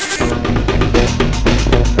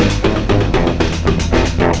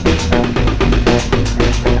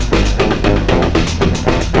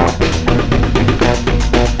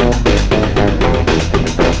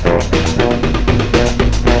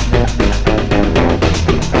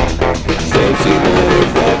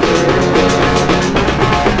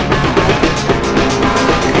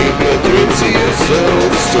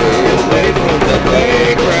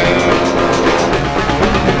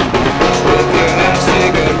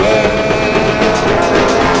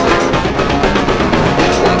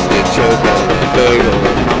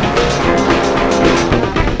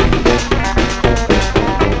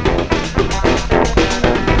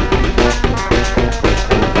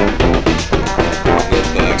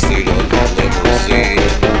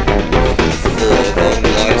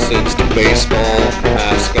baseball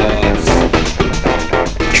mascots.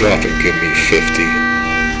 Drop and give me 50.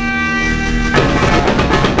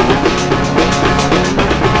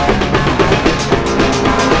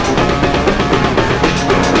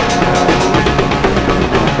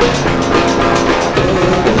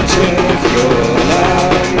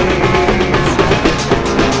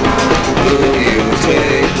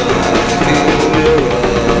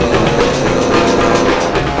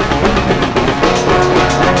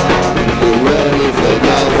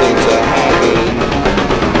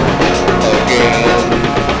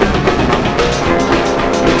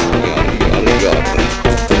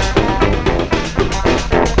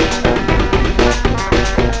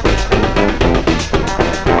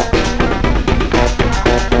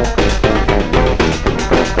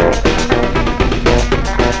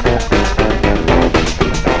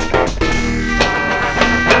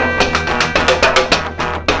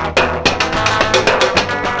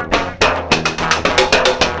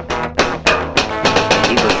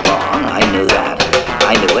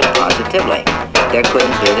 There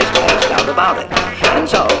couldn't be the slightest doubt about it. And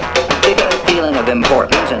so, to get a feeling of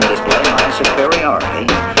importance and display my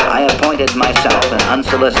superiority, I appointed myself an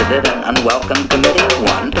unsolicited and unwelcome committee of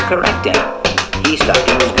one to correct him. He stuck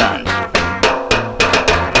to his guns.